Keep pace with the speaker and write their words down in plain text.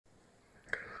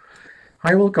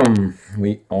Hi, welcome.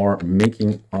 We are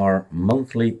making our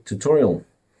monthly tutorial.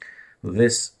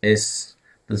 This is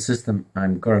the system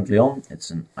I'm currently on. It's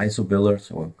an ISO builder,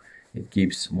 so it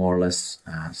keeps more or less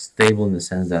stable in the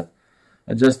sense that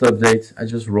I just update, I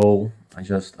just roll, I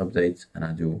just update, and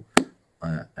I do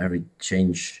every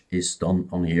change is done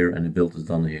on here and the build is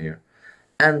done here.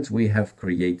 And we have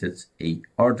created an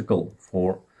article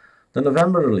for the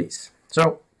November release.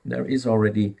 So there is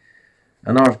already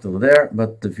an article there,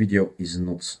 but the video is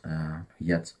not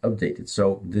yet updated.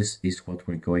 So this is what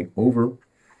we're going over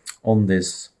on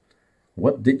this.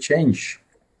 What did change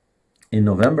in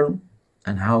November,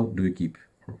 and how do you keep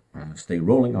stay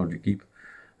rolling, or do you keep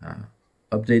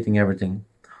updating everything,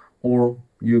 or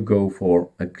you go for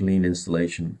a clean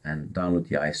installation and download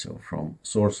the ISO from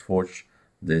SourceForge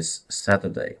this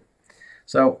Saturday.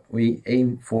 So we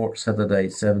aim for Saturday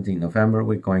 17 November.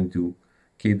 We're going to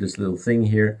keep this little thing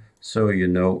here so you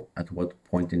know at what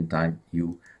point in time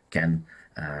you can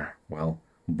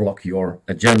block your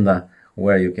agenda,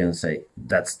 where you can say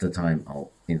that's the time I'll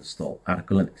install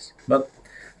ArcoLinux. But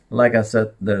like I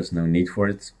said, there's no need for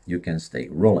it. You can stay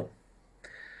rolling.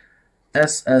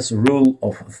 As a rule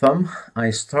of thumb,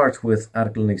 I start with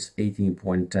ArcoLinux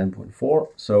 18.10.4,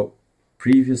 so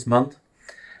previous month,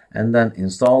 and then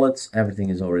install it. Everything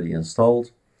is already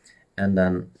installed, and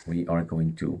then we are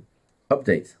going to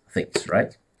update things,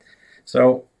 right?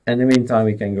 So in the meantime,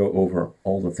 we can go over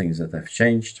all the things that have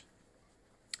changed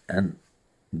and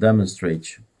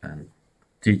demonstrate and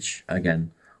teach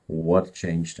again what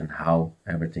changed and how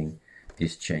everything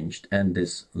is changed. And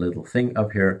this little thing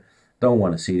up here, don't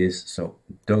want to see this, so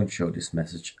don't show this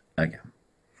message again.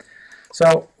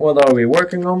 So what are we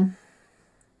working on?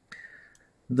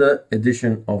 The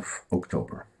edition of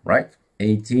October, right?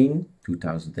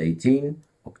 2018,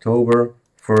 October,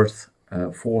 4th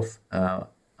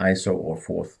ISO or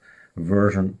 4th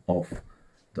version of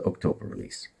the October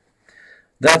release.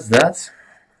 That's that.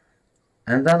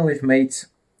 And then we've made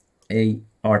a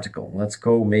article. Let's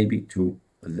go maybe to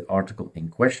the article in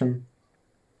question.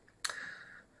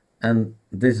 And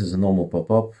this is a normal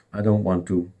pop-up. I don't want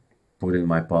to put in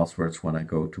my passwords when I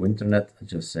go to internet. I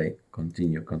just say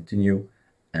continue, continue,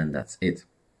 and that's it.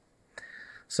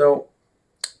 So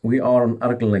we are on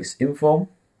ArcoLinux info.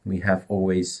 We have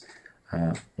always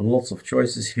lots of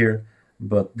choices here,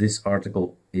 but this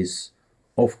article is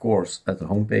of course at the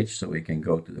homepage, so we can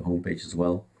go to the homepage as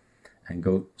well and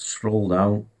go scroll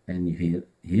down, and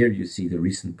here you see the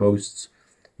recent posts.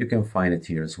 You can find it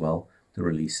here as well, the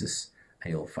releases,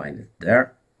 and you'll find it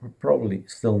there. We'll probably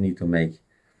still need to make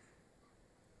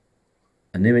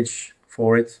an image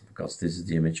for it, because this is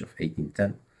the image of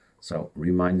 1810. So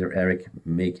reminder, Eric,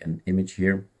 make an image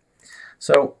here.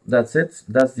 So that's it,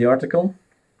 that's the article,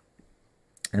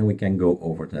 and we can go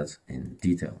over that in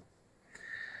detail.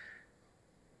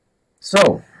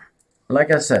 So, like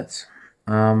I said,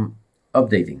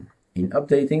 updating. In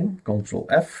updating, Control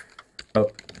F,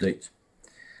 update.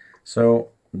 So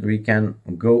we can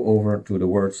go over to the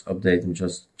words update and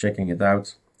just checking it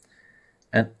out.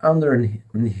 And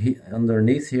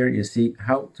underneath here you see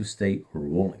how to stay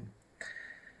rolling.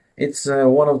 It's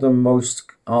one of the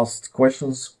most asked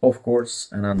questions, of course,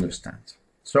 and understand.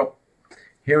 So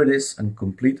here it is, a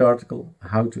complete article,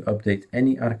 how to update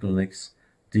any ArcoLinux,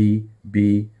 D,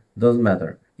 B, doesn't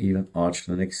matter, even Arch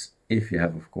Linux, if you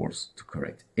have, of course, the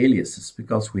correct aliases,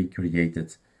 because we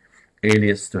created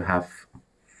alias to have,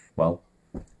 well,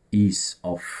 ease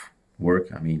of work,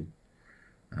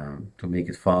 to make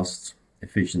it fast,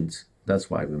 efficient.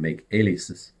 That's why we make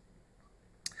aliases.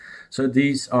 So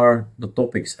these are the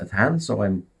topics at hand. So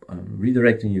I'm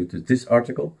redirecting you to this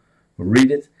article.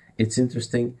 Read it. It's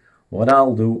interesting. What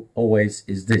I'll do always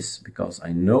is this, because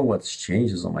I know what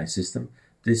changes on my system.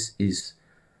 This is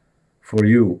for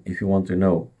you. If you want to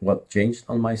know what changed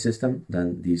on my system,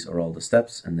 then these are all the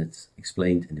steps, and it's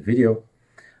explained in the video.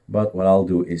 But what I'll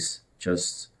do is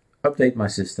just update my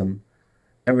system.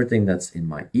 Everything that's in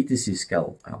my etc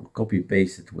scal, I'll copy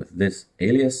paste it with this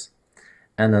alias,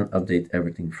 and then update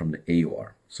everything from the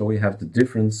AUR. So we have the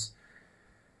difference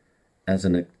as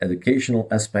an educational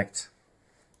aspect.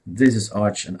 This is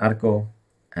Arch and Arco,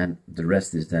 and the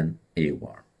rest is then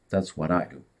AUR. That's what I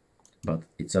do, but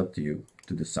it's up to you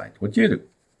to decide what you do.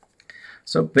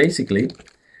 So basically,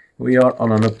 we are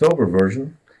on an October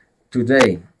version.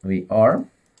 Today we are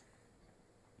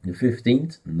the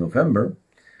 15th November,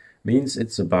 means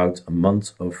it's about a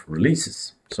month of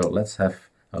releases. So let's have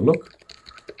a look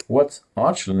what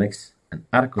Arch Linux and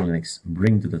ArcoLinux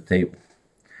bring to the table.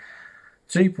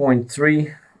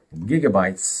 3.3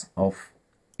 gigabytes of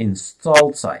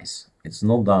installed size. It's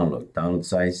not download. Download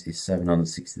size is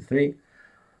 763.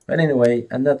 But anyway,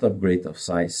 a net upgrade of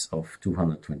size of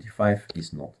 225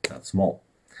 is not that small.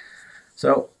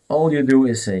 So all you do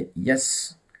is say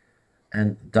yes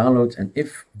and download, and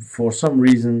if for some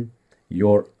reason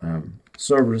your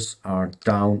servers are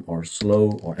down or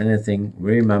slow or anything,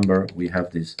 remember we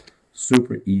have this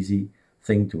super easy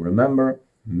thing to remember,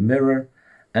 mirror,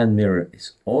 and mirror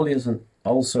is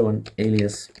also an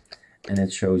alias, and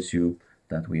it shows you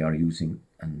that we are using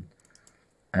an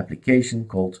application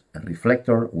called a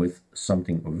reflector with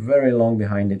something very long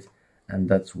behind it, and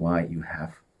that's why you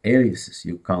have aliases.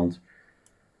 You can't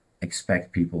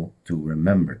expect people to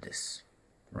remember this,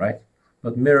 right?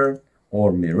 But mirror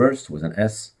or mirrors with an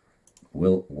S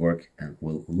will work and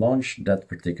will launch that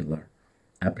particular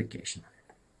application.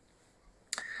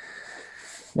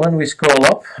 When we scroll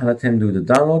up, let him do the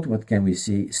download. What can we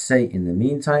say in the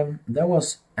meantime? There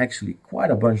was actually quite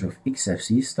a bunch of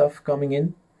XFCE stuff coming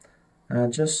in.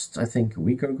 Just, I think, a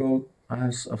week ago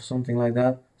of something like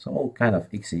that. So all kind of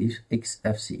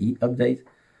XFCE update.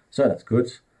 So that's good.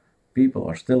 People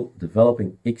are still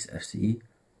developing XFCE.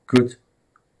 Good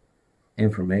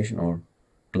information, or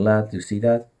glad to see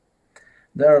that.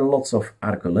 There are lots of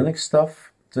ArcoLinux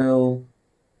stuff till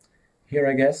here,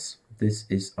 I guess. This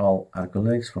is all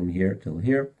ArcoLinux from here till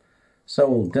here. So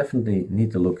we'll definitely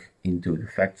need to look into the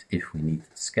fact if we need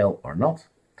Scale or not.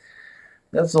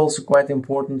 That's also quite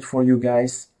important for you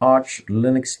guys.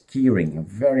 ArcoLinux keyring, a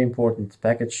very important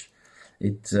package.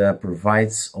 It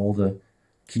provides all the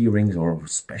keyrings or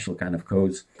special kind of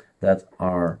codes that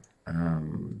are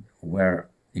where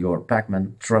your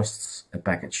pacman trusts a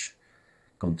package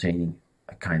containing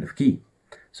a kind of key.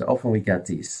 So often we get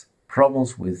these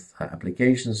problems with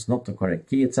applications, not the correct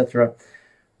key, etc.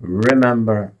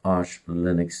 Remember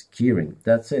ArcoLinux keyring.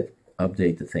 That's it.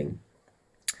 Update the thing.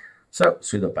 So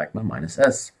sudo pacman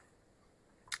 -s.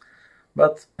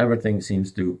 But everything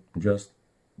seems to just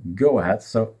go ahead.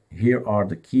 So here are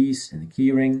the keys in the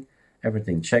keyring.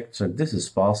 Everything checked. So this is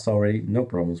fast already. No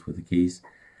problems with the keys.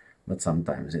 But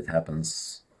sometimes it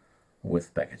happens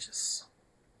with packages.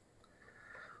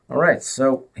 Alright,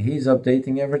 so he's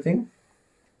updating everything.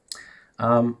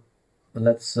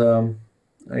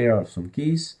 Here are some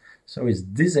keys. So he's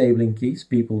disabling keys.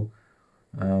 People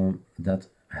that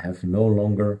have no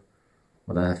longer,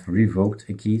 or that have revoked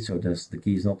a key, so the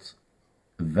key is not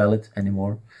valid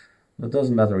anymore. It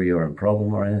doesn't matter you're in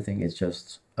problem or anything, it's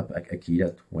just a key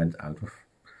that went out of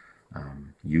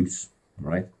use,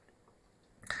 right?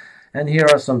 And here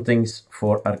are some things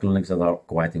for ArcoLinux that are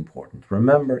quite important.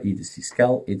 Remember, etc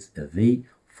scal, it's a V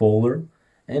folder.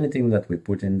 Anything that we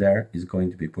put in there is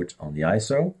going to be put on the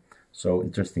ISO. So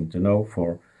interesting to know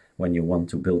for when you want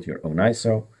to build your own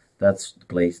ISO, that's the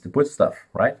place to put stuff,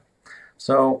 right?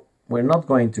 So we're not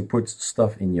going to put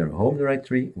stuff in your home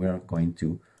directory, we're going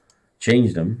to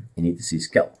change them in etc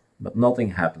scal, but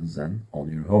nothing happens then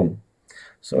on your home.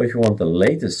 So if you want the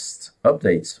latest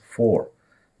updates for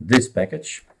this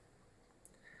package,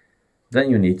 then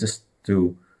you need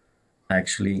to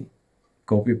actually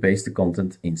copy paste the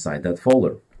content inside that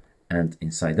folder, and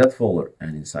inside that folder,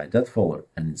 and inside that folder,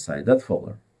 and inside that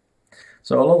folder.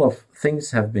 So a lot of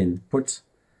things have been put,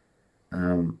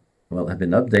 have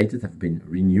been updated, have been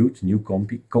renewed, new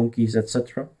conkeys,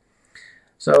 etc.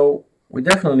 So we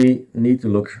definitely need to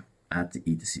look at the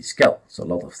etc scal. So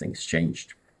a lot of things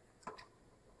changed.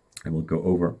 And we'll go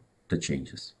over the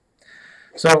changes.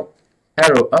 So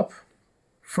arrow up.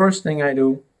 First thing I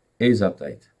do is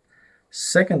update.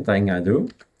 Second thing I do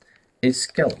is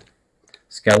scal.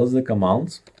 Scal is the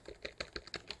command.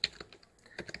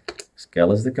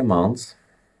 Scal is the command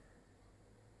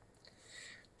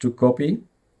to copy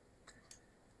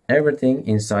everything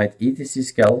inside etc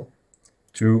scal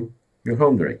to your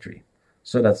home directory.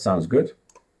 So that sounds good.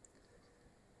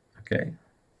 Okay.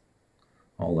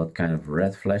 All that kind of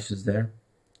red flashes there.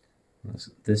 That's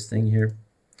this thing here.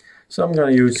 So I'm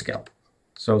going to use scal.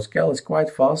 So scal is quite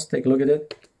fast. Take a look at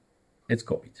it. It's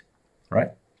copied.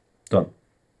 Right? Done.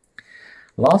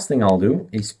 Last thing I'll do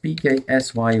is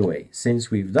pksyua. Since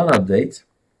we've done update,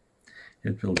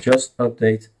 it will just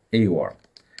update AUR.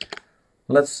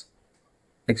 Let's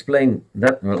explain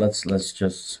that. Well, let's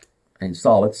just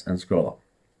install it and scroll up.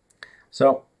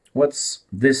 So what's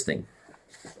this thing?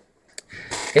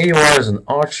 AUR is an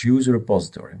Arch user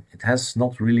repository. It has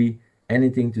not really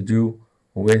anything to do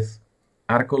with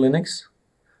ArcoLinux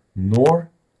nor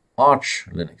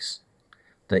ArcoLinux.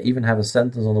 They even have a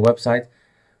sentence on the website.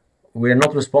 We're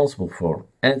not responsible for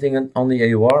anything on the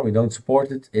AUR. We don't support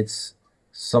it. It's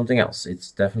something else.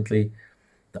 It's definitely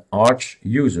the Arch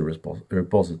user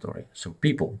repository. So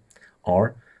people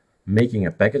are making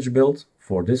a package build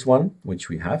for this one, which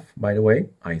we have, by the way,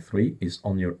 i3 is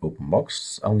on your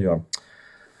OpenBox, on your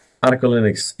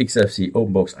ArcoLinux XFC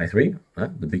OpenBox i3,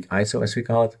 the big ISO as we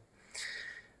call it.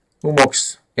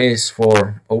 Umox is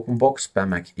for OpenBox,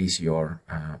 PAMAC is your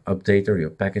updater,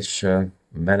 your package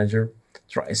manager,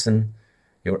 Tryson,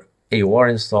 your AOR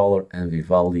installer, and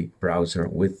Vivaldi browser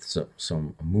with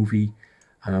some movie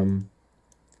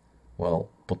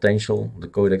potential, the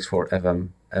codecs for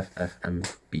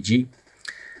FFmpeg.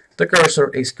 The cursor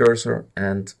is cursor,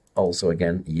 and also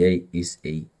again Yay is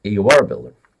a AOR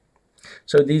builder.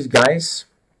 So these guys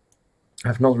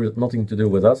have nothing to do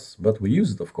with us, but we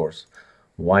use it, of course.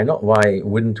 Why not? Why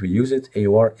wouldn't we use it?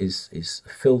 AOR is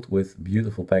filled with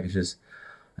beautiful packages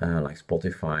like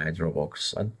Spotify,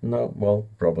 Dropbox.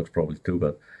 Dropbox probably too,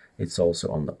 but it's also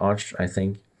on the Arch, I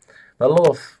think. But a lot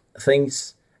of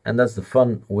things, and that's the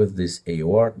fun with this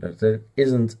AOR, that there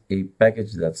isn't a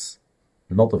package that's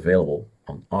not available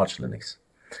on Arch Linux.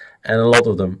 And a lot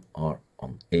of them are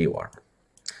on AOR.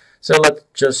 So let's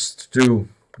just do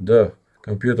the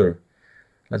computer.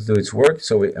 Let's do its work.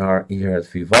 So we are here at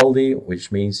Vivaldi,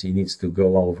 which means he needs to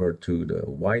go over to the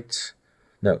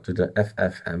to the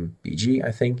FFmpeg,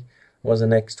 I think was the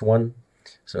next one.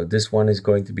 So this one is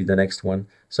going to be the next one.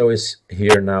 So it's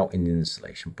here now in the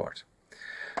installation part.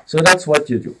 So that's what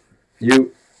you do.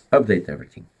 You update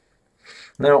everything.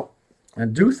 Now, I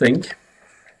do think,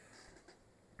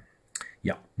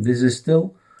 yeah, this is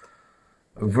still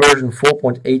version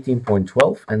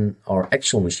 4.18.12, and our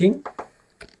actual machine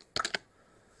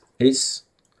is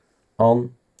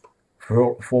on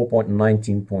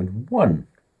 4.19.1,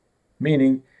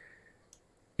 meaning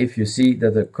if you see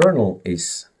that the kernel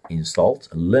is installed,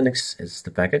 Linux is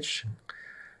the package,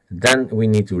 then we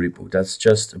need to reboot. That's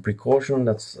just a precaution,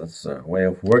 that's a way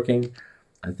of working.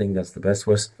 I think that's the best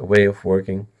way of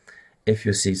working. If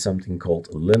you see something called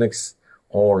Linux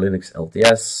or Linux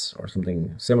LTS or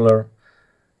something similar,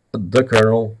 the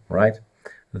kernel, right?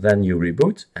 Then you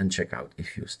reboot and check out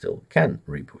if you still can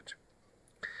reboot.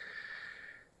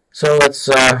 So let's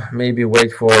maybe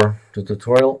wait for the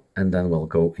tutorial, and then we'll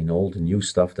go in all the new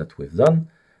stuff that we've done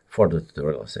for the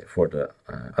tutorial, say for the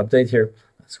update here.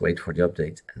 Let's wait for the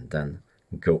update and then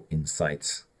go inside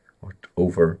or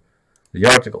over the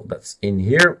article. That's in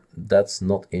here, that's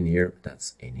not in here,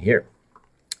 that's in here.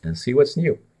 And see what's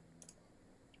new.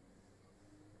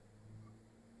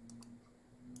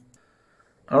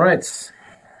 All right,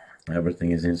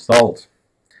 everything is installed.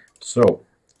 So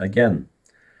again,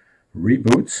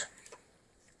 reboot,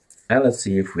 and let's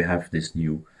see if we have this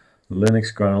new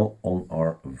Linux kernel on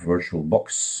our virtual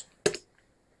box.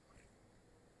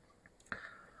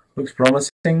 Looks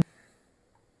promising,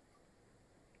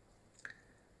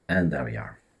 and there we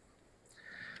are.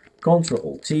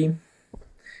 Ctrl-T,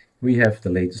 we have the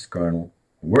latest kernel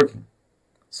working,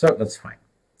 so that's fine.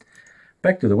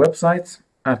 Back to the website,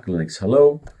 ArcoLinux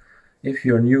Hello. If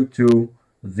you're new to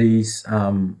these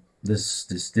this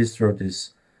distro,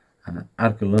 this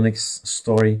ArcoLinux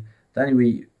story, then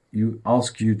you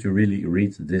ask you to really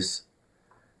read this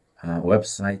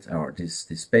website or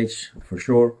this page for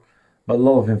sure. But a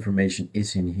lot of information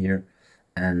is in here,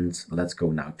 and let's go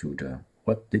now to the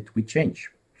what did we change.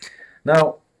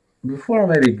 Now, before I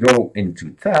maybe go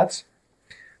into that,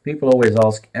 people always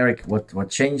ask, Eric, what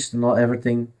changed and not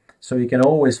everything. So you can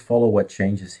always follow what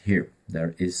changes here.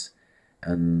 There is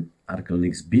an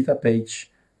ArcoLinux beta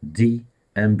page, D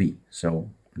and B.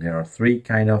 So there are three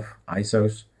kind of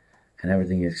ISOs, and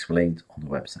everything is explained on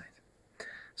the website.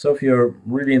 So if you're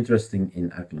really interested in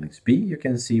ArcoLinux B, you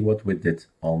can see what we did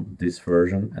on this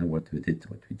version and what we did,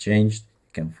 what we changed.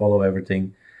 You can follow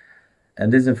everything.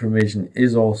 And this information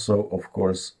is also, of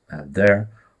course, there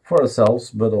for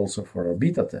ourselves, but also for our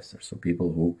beta testers. So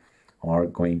people who are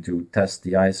going to test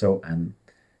the ISO and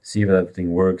see if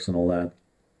everything works and all that,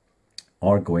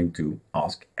 are going to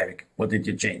ask, Eric, what did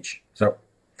you change? So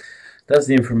that's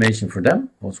the information for them.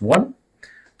 That's one.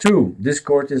 Two,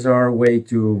 Discord is our way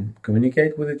to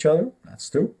communicate with each other. That's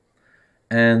two.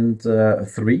 And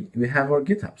three, we have our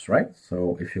GitHubs, right?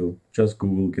 So if you just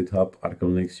Google GitHub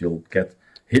ArcoLinux, you'll get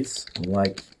hits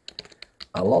like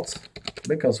a lot,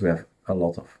 because we have a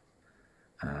lot of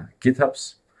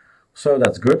GitHubs. So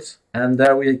that's good. And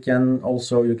there you can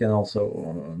also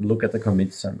look at the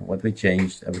commits and what we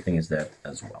changed. Everything is there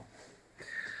as well.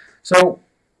 So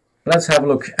let's have a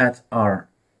look at our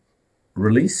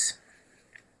release.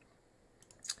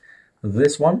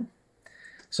 This one.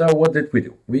 So what did we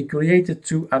do? We created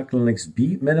two ArcoLinux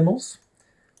B minimals.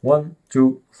 1,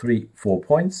 2, 3, 4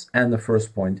 points, and the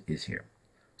first point is here.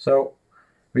 So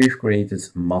we've created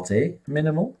Mate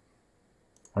minimal.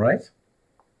 All right.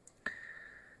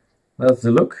 That's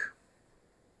the look.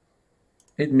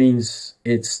 it means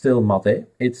it's still Mate,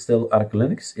 it's still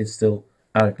ArcoLinux, it's still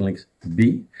ArcoLinux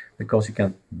B, because you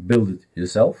can build it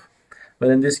yourself. But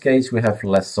in this case, we have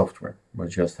less software. We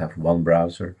just have one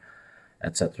browser,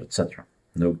 etc., etc.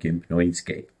 No GIMP, no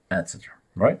Inkscape, etc.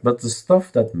 Right? But the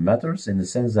stuff that matters, in the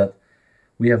sense that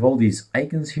we have all these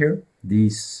icons here,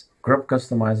 these crop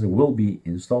customizer will be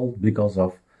installed because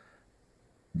of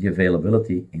the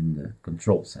availability in the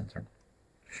control center.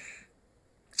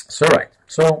 So right,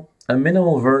 so a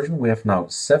minimal version, we have now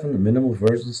 7 minimal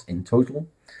versions in total.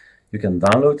 You can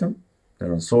download them,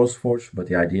 they're on SourceForge, but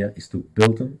the idea is to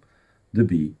build them. The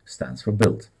B stands for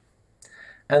build.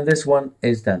 And this one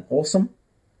is then awesome,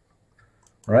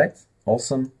 right?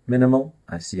 Awesome, minimal.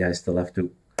 I see I still have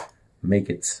to make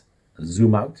it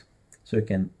zoom out so you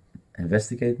can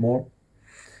investigate more.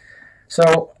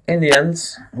 So in the end,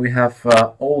 we have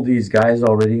all these guys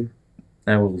already,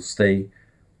 and we'll stay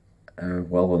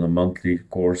well on a monthly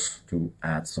course to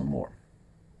add some more.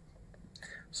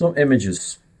 Some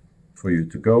images for you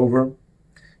to go over.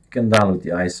 You can download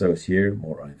the ISOs here,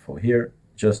 more info here,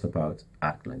 just about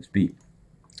ArcoLinux B.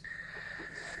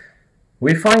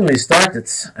 We finally started,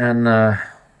 and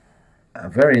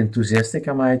very enthusiastic,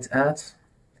 I might add,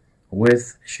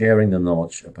 with sharing the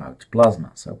knowledge about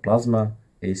Plasma. So Plasma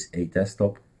is a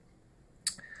desktop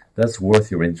that's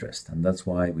worth your interest, and that's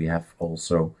why we have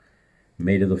also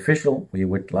made it official. We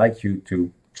would like you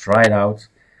to try it out.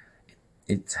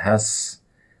 It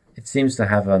seems to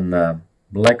have a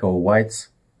black or white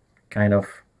kind of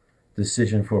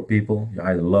decision for people. You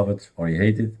either love it or you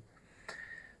hate it.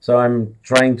 So I'm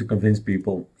trying to convince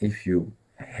people, if you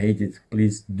hate it,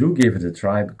 please do give it a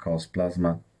try, because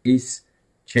Plasma is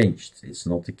changed. It's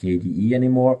not the KDE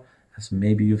anymore, as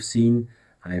maybe you've seen.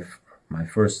 My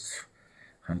first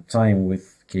time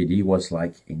with KDE was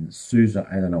like in SUSE,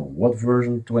 I don't know what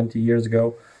version, 20 years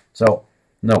ago. So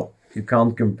no, you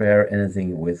can't compare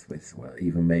anything with well,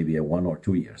 even maybe a 1 or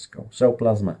 2 years ago. So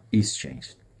Plasma is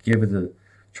changed. Give it a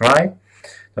try.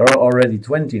 There are already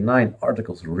 29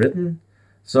 articles written.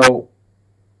 So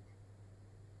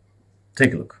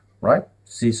take a look, right?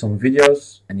 See some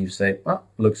videos and you say, ah,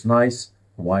 looks nice.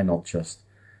 Why not just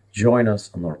join us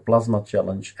on our Plasma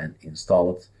challenge and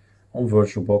install it on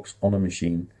VirtualBox, on a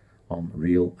machine, on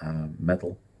real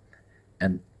metal,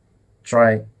 and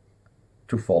try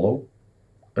to follow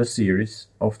a series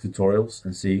of tutorials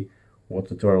and see what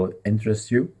tutorial interests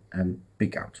you and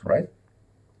pick out, right?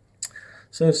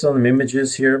 So some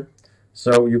images here,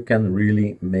 so you can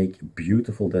really make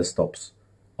beautiful desktops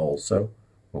also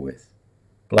with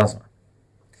Plasma.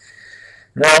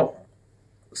 Now,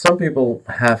 some people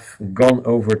have gone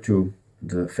over to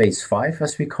the phase 5,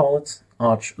 as we call it,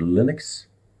 ArcoLinux.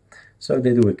 So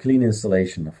they do a clean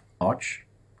installation of Arch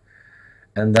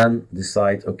and then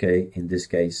decide, okay, in this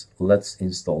case, let's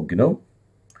install GNOME.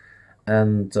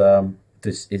 And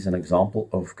this is an example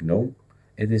of GNOME.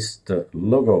 It is the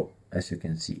logo, as you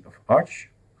can see, of Arch,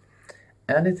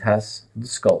 and it has the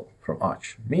skull from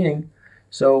Arch, meaning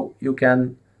so you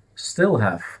can still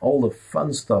have all the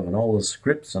fun stuff and all the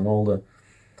scripts and all the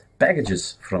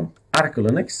packages from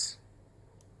ArcoLinux,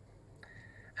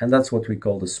 and that's what we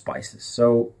call the spices.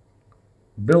 So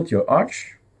build your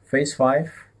Arch, phase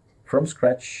 5, from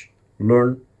scratch,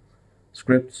 learn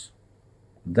scripts,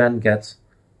 then get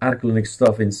ArcoLinux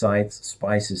stuff inside,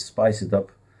 spices, spice it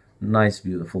up, nice,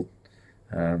 beautiful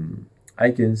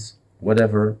icons,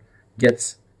 whatever.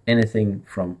 Get anything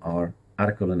from our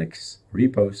ArcoLinux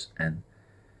repos and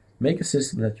make a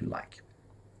system that you like.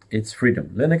 It's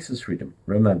freedom. Linux is freedom.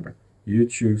 Remember, you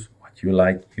choose what you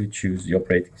like, you choose the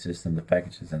operating system, the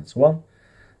packages, and so on.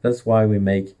 That's why we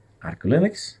make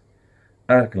ArcoLinux,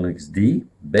 ArcoLinux D,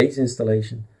 base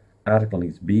installation,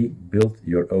 ArcoLinux B, build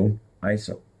your own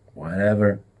ISO.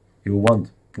 Whatever you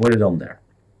want, put it on there.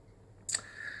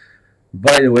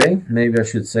 By the way, maybe I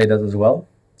should say that as well.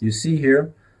 You see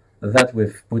here that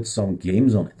we've put some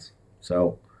games on it.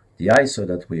 So the ISO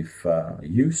that we've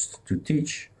used to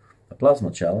teach the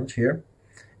Plasma challenge here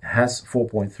has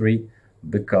 4.3,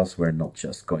 because we're not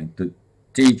just going to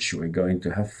teach, we're going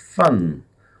to have fun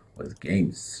with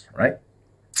games, right?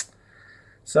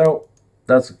 So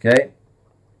that's okay,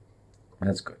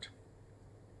 that's good.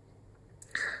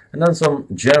 And then some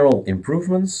general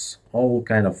improvements. All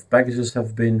kind of packages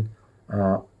have been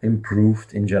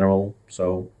improved in general.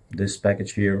 So this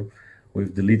package here,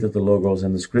 we've deleted the logos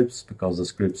and the scripts because the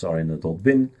scripts are in the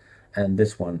 .bin, and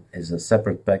this one is a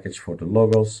separate package for the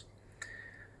logos.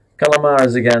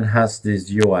 Calamares again has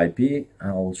this UIP.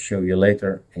 I'll show you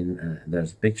later.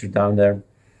 There's a picture down there.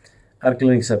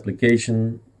 ArcoLinux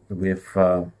application we've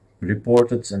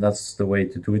reported, and that's the way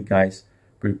to do it, guys.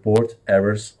 report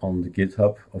errors on the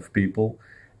GitHub of people,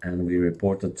 and we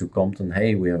reported to Compton,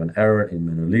 hey, we have an error in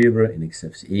menu libre, in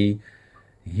XFCE.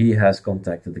 He has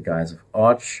contacted the guys of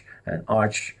Arch, and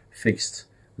Arch fixed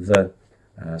the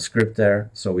script there,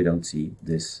 so we don't see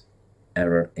this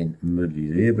error in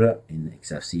menu libre, in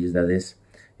XFCE that is.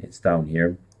 It's down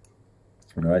here.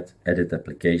 All right, edit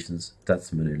applications,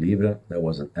 that's menu libre, there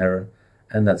was an error,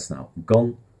 and that's now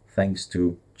gone, thanks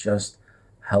to just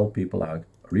help people out,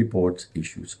 report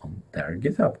issues on their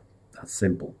GitHub. That's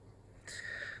simple.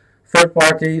 Third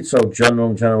party, so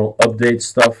general update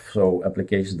stuff, so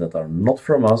applications that are not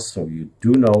from us, so you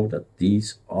do know that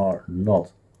these are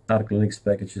not ArcoLinux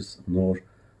packages nor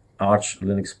Arch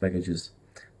Linux packages,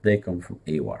 they come from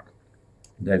AWAR.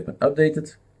 They've been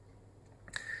updated.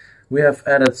 We have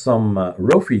added some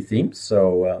Rofi themes,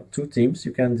 so 2 themes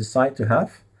you can decide to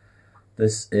have.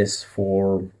 This is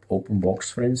for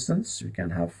OpenBox, for instance. You can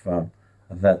have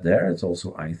that there. It's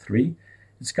also i3.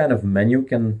 It's kind of menu, you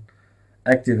can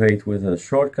activate with the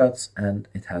shortcuts, and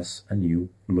it has a new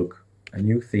look, a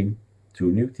new theme,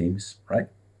 2 new themes, right?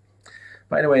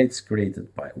 By the way, it's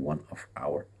created by one of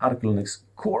our ArcoLinux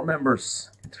core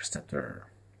members, Interceptor.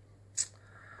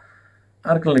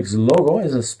 ArcoLinux logo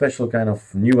is a special kind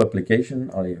of new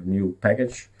application or a new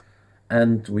package,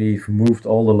 and we've moved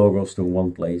all the logos to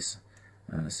one place.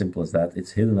 Simple as that.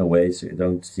 It's hidden away so you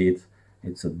don't see it.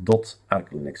 It's a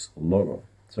 .ArcoLinux logo.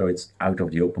 So it's out of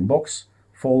the OpenBox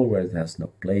folder where it has no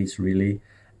place really,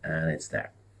 and it's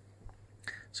there.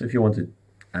 So if you want to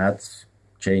add,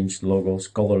 change logos,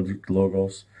 colored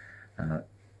logos,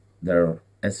 there are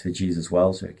SVGs as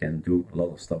well, so you can do a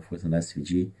lot of stuff with an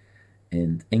SVG.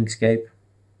 In Inkscape,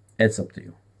 it's up to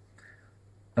you.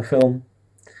 A film,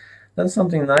 that's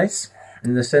something nice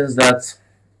in the sense that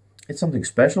it's something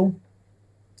special.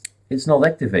 It's not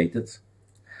activated,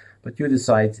 but you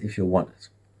decide if you want it.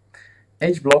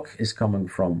 HBlock is coming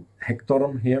from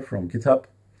Hectorm here from GitHub,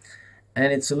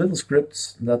 and it's a little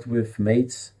script that we've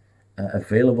made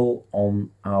available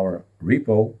on our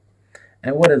repo.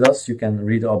 And what it does, you can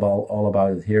read all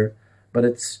about it here, but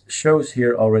it shows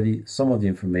here already some of the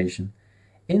information.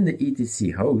 In the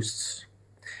etc hosts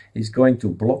is going to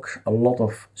block a lot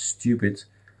of stupid,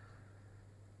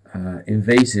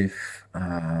 invasive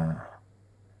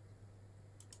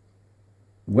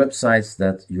websites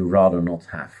that you rather not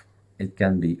have. It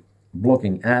can be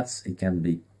blocking ads, it can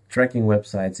be tracking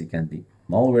websites, it can be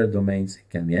malware domains, it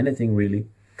can be anything really.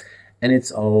 And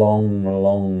it's a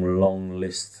long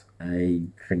list. I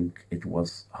think it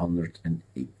was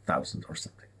 108,000 or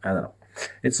something. I don't know.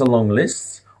 It's a long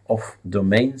list of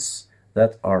domains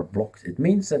that are blocked. It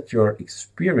means that your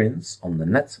experience on the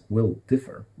net will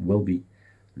differ, will be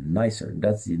nicer.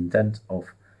 That's the intent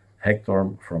of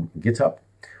Hectorm from GitHub.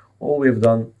 All we've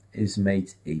done is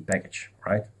made a package,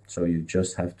 right? So you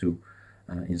just have to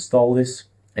install this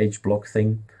HBlock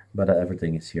thing, but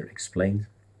everything is here explained.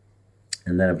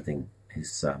 And then everything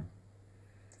is,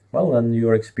 well, then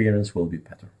your experience will be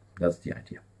better. That's the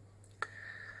idea.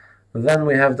 Then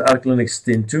we have the ArcoLinux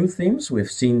Tin 2 themes.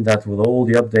 We've seen that with all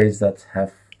the updates that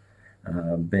have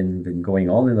been going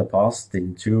on in the past,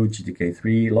 Tin 2, GTK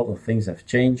 3, a lot of things have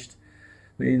changed.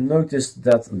 We noticed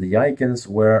that the icons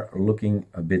were looking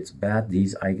a bit bad.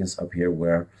 These icons up here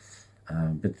were a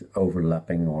bit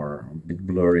overlapping or a bit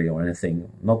blurry or anything.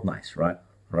 Not nice,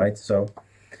 right? So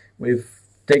we've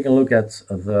taken a look at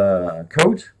the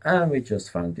code, and we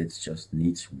just found it just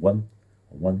needs one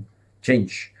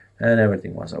change, and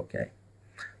everything was okay.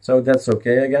 So that's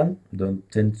okay again. The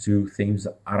Tin 2 themes,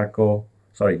 the Arc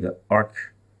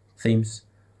themes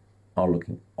are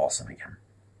looking awesome again.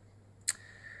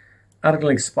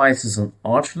 ArcoLinux Spices on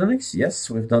Arch Linux, yes,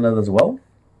 we've done that as well.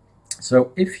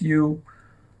 So if you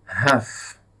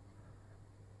have,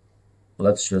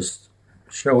 let's just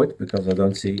show it because I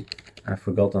don't see, I've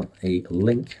forgotten a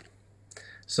link.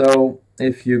 So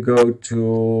if you go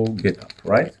to GitHub,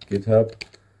 right?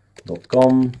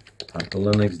 github.com,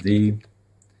 ArcoLinuxD,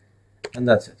 and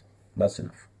that's it. That's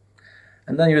enough.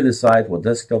 And then you decide, what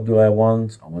desktop do I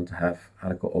want? I want to have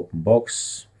Arco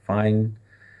OpenBox, fine.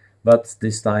 But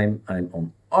this time I'm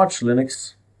on Arch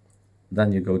Linux.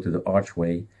 Then you go to the Arch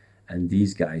way, and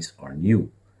these guys are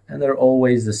new. And they're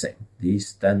always the same.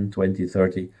 These 10, 20,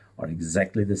 30 are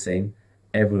exactly the same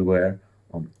everywhere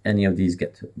on any of these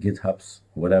GitHubs,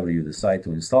 whatever you decide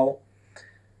to install.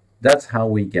 That's how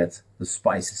we get the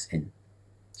spices in.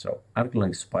 So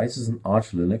ArcoLinux Spices on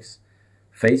Arch Linux,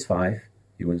 phase 5,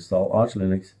 you install Arch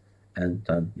Linux, and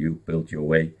then you build your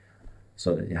way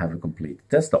so that you have a complete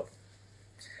desktop.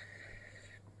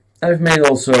 I've made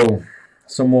also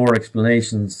some more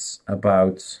explanations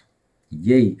about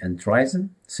Yay and Trizen,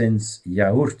 since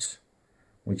Yaourt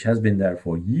which has been there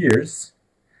for years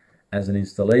as an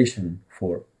installation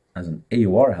as an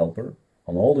AUR helper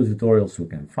on all the tutorials you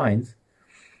can find,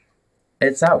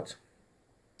 it's out.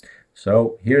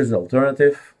 So here's the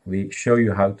alternative. We show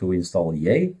you how to install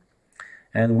Yay,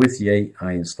 and with Yay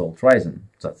I installed Ryzen.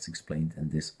 That's explained in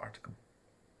this article.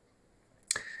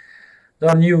 There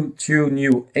are two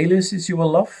new aliases you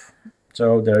will love.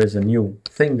 So there is a new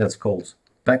thing that's called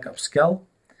backup scal.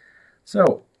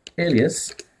 So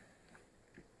alias,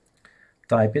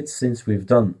 type it, since we've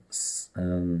done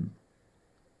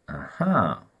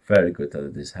very good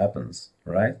that this happens,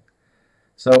 right?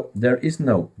 So there is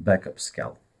no backup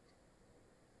scal.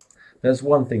 There's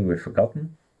one thing we've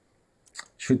forgotten.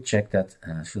 Should check that,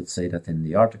 should say that in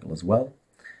the article as well.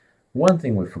 One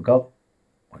thing we forgot,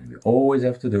 what we always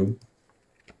have to do,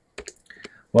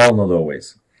 well, not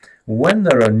always. When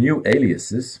there are new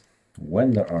aliases,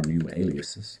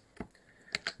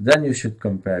 then you should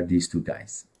compare these two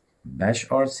guys. bash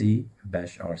rc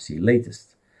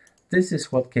latest. This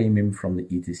is what came in from the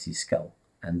etc scal,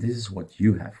 and this is what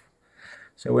you have.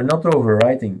 So we're not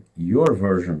overwriting your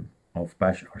version of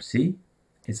bash rc.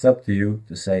 It's up to you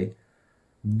to say,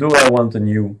 do I want the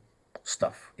new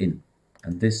stuff in?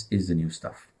 And this is the new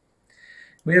stuff.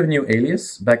 We have a new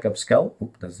alias, backup scal.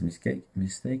 Oop, that's a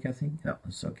mistake, I think. No,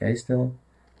 it's okay still.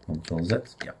 Control Z,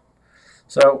 yeah.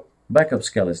 So backup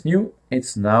scal is new.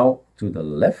 It's now to the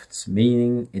left,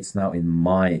 meaning it's now in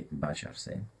my bash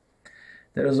rc.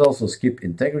 There is also skip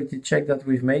integrity check that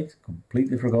we've made.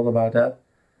 Completely forgot about that.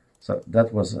 So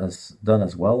that was done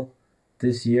as well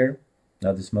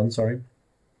this month, sorry.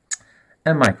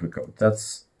 And microcode,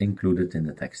 that's included in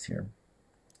the text here.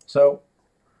 So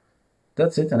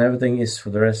that's it, and everything is for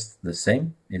the rest the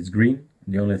same. It's green.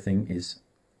 The only thing is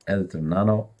editor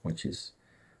nano, which is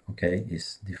okay,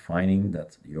 is defining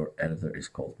that your editor is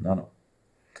called nano.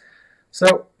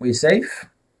 So we save,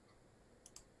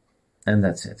 and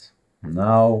that's it.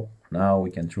 Now we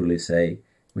can truly say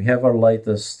we have our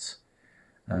latest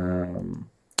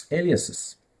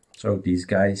aliases. So these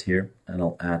guys here, and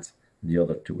I'll add the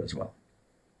other two as well.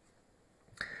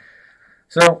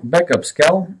 So backup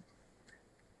scal.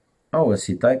 Oh, I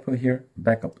see typo here.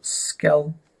 Backup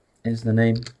scal is the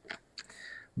name.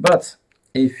 But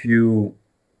if you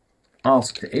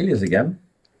ask the alias again,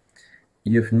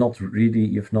 you've not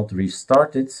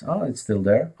restarted. Oh, it's still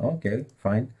there. Okay,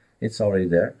 fine. It's already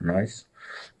there. Nice.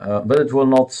 But it will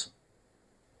not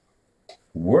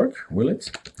work, will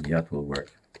it? Yeah, it will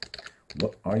work.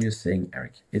 What are you saying,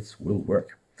 Eric? It will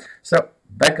work. So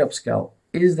backup scal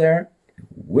is there. It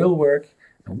will work.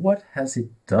 And what has it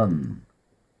done?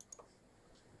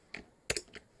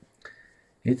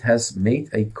 It has made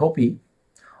a copy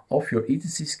of your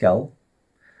etc scal,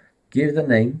 give the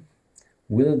name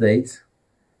with a date,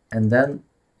 and then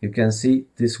you can see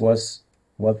this was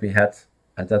what we had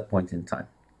at that point in time.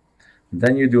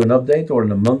 Then you do an update, or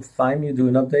in a month time you do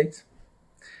an update,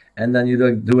 and then you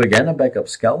do again a backup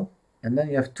scal, and then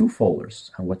you have two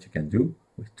folders. And what you can do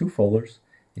with two folders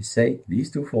is say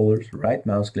these two folders, right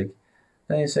mouse click,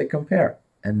 then you say compare,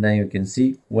 and then you can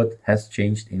see what has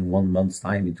changed in 1 month's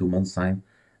time, in 2 months' time,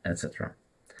 etc.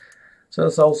 So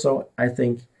it's also, I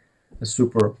think, a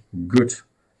super good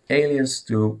alias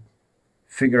to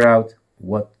figure out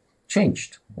what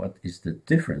changed. What is the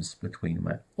difference between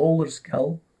my older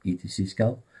scal, etc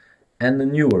scal, and the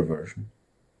newer version?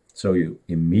 So you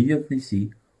immediately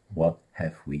see what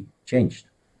have we changed.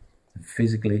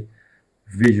 Physically,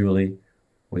 visually,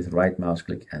 with right mouse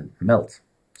click and melt.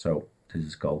 So this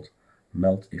is called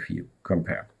melt if you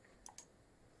compare.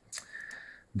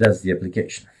 That's the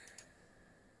application.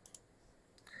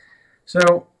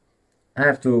 So I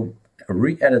have to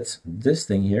re-edit this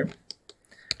thing here,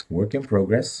 work in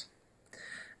progress,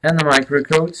 and the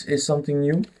microcode is something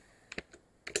new,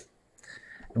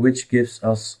 which gives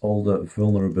us all the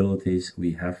vulnerabilities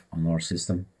we have on our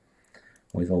system.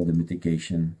 With all the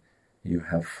mitigation, you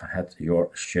have had your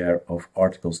share of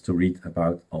articles to read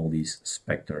about all these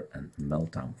Spectre and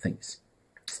Meltdown things.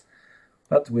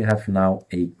 But we have now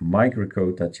a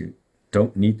microcode that you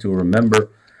don't need to remember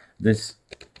this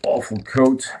awful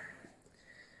code.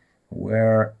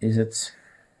 Where is it?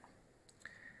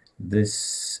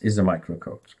 This is a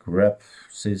microcode. Grep,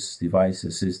 sys,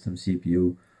 devices, system,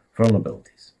 CPU,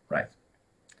 vulnerabilities. Right.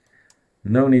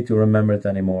 No need to remember it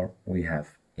anymore. We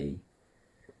have a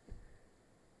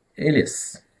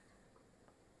alias.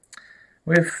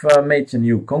 We've made a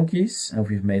new conkeys, and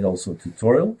we've made also a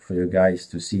tutorial for you guys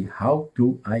to see how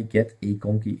do I get a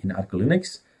conky in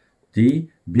ArcoLinux. D,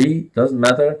 B, doesn't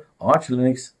matter. Arch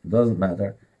Linux doesn't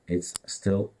matter. It's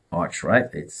still Arch, right?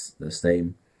 It's the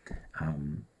same,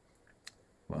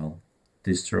 well,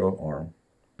 distro or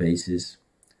basis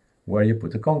where you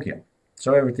put the conky in.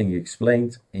 So everything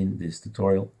explained in this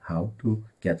tutorial, how to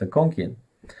get a conky in.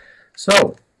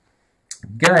 So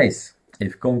guys,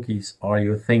 if conkeys are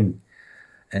your thing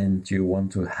and you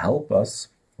want to help us,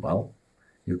 well,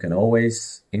 you can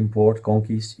always import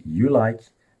conkeys you like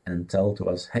and tell to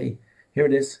us, hey, here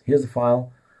it is, here's the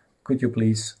file, could you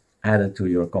please add it to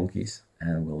your conkeys?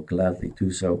 And we'll gladly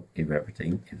do so if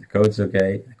the code's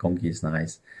okay, the conky is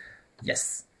nice.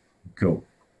 Yes, go.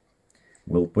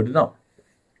 We'll put it on.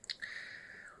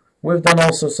 We've done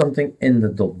also something in the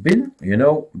 .bin. You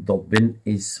know, .bin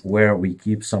is where we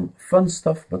keep some fun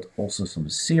stuff, but also some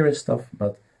serious stuff.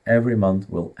 But every month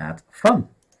we'll add fun.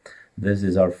 This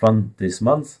is our fun this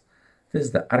month. This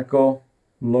is the Arco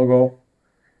logo,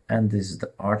 and this is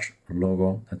the Arch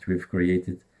logo that we've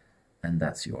created. And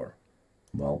that's your,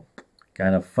 well,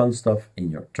 kind of fun stuff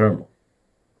in your terminal.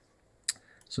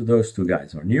 So those two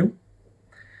guys are new.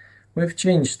 We've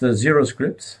changed the zero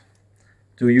script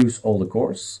to use all the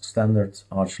cores. Standard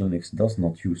ArcoLinux does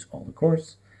not use all the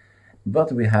cores,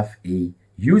 but we have a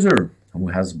user who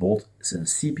has bought a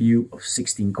CPU of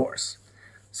 16 cores.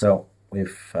 So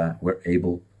we're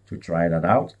able to try that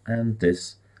out, and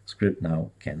this script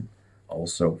now can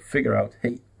also figure out,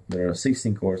 hey, there are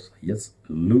 16 cores, let's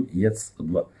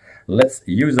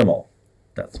use them all.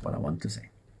 That's what I want to say.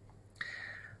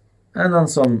 And on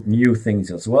some new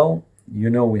things as well. You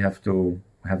know, we have to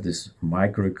have this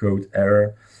microcode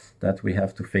error that we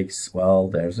have to fix. Well,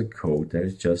 there's a code,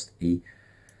 there's just a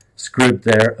script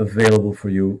there available for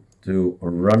you to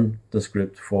run the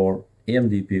script for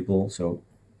AMD people. So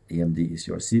AMD is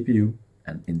your CPU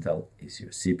and Intel is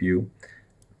your CPU.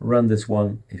 Run this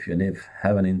one if you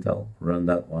have an Intel, run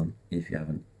that one if you have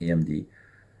an AMD,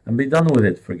 and be done with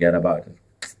it, forget about it.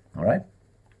 All right.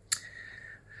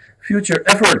 Future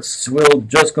efforts will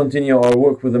just continue our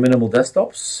work with the minimal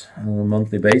desktops on a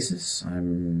monthly basis. I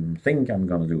think I'm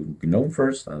gonna do GNOME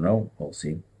first, I don't know, we'll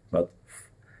see. But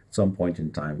at some point in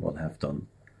time we'll have done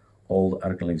all the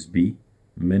ArcoLinux B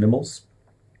minimals.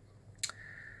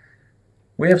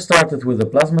 We have started with the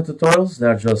Plasma tutorials,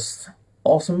 they're just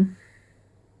awesome.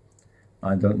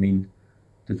 I don't mean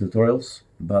the tutorials,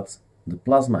 but the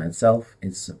Plasma itself,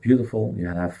 it's beautiful. You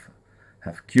have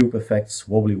cube effects,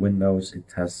 wobbly windows,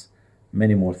 it has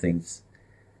many more things,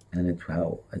 and it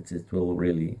will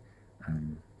really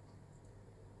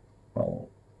well,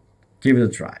 give it a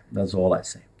try. That's all I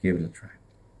say, give it a try.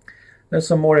 There's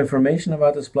some more information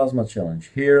about this Plasma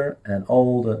challenge here, and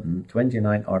all the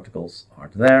 29 articles are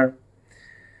there.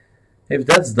 If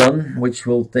that's done, which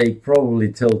will take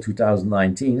probably till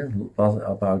 2019,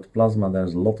 about Plasma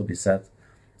there's a lot to be said,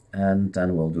 and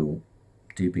then we'll do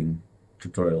deeping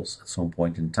tutorials at some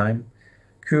point in time.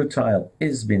 Qtile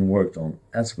is being worked on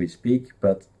as we speak,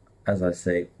 but as I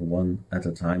say, one at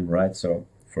a time, right? So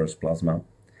first Plasma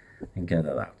and get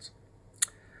that out.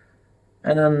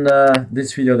 And then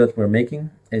this video that we're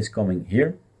making is coming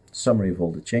here. Summary of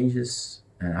all the changes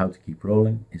and how to keep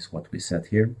rolling is what we said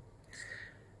here.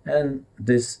 And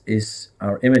this is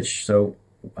our image. So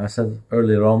I said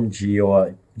earlier on,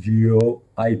 GeoIP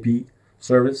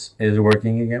service is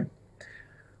working again.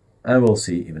 And we'll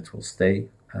see if it will stay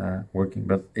working,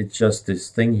 but it's just this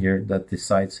thing here that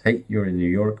decides, hey, you're in New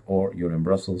York, or you're in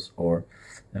Brussels, or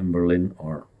in Berlin,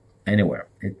 or anywhere.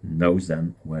 It knows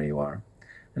then where you are.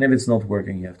 And if it's not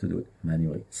working, you have to do it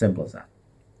manually. Simple as that.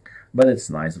 But it's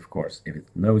nice, of course, if it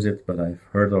knows it, but I've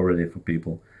heard already from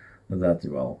people that,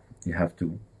 well, you have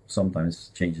to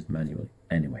sometimes change it manually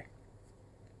anyway.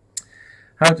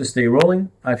 How to stay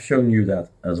rolling, I've shown you that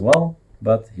as well,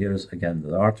 but here's again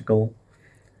the article.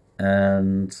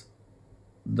 And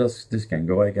this can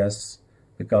go, I guess,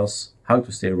 because how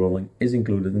to stay rolling is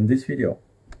included in this video.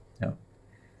 Yeah.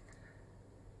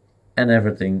 And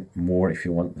everything more, if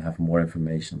you want to have more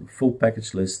information, full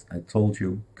package list, I told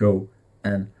you, go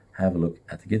and have a look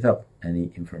at the GitHub.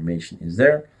 Any information is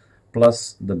there,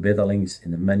 plus the beta links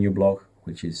in the menu block,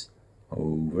 which is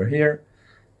over here.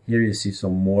 Here you see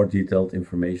some more detailed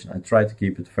information. I try to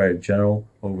keep it very general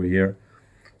over here,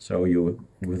 so you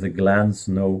with a glance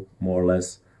know more or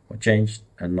less what changed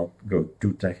and not go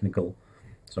too technical.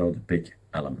 So the big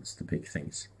elements, the big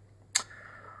things.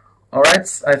 All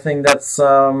right, I think that's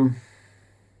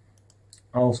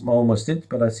almost it,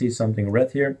 but I see something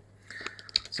red here.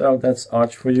 So that's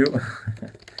Arch for you.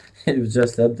 It was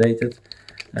just updated,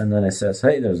 and then it says,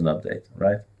 hey, there's an update,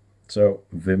 right? So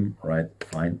Vim, right,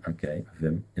 fine, okay,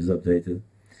 Vim is updated.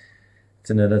 It's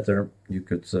an editor you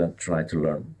could try to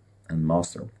learn and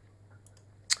master.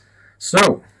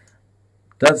 So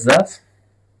that's that.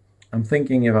 I'm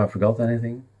thinking if I forgot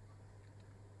anything.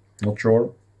 Not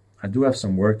sure. I do have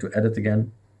some work to edit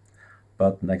again,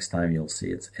 but next time you'll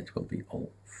see it, it will be all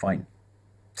fine.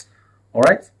 All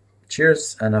right,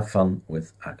 cheers and have fun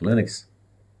with ArcoLinux.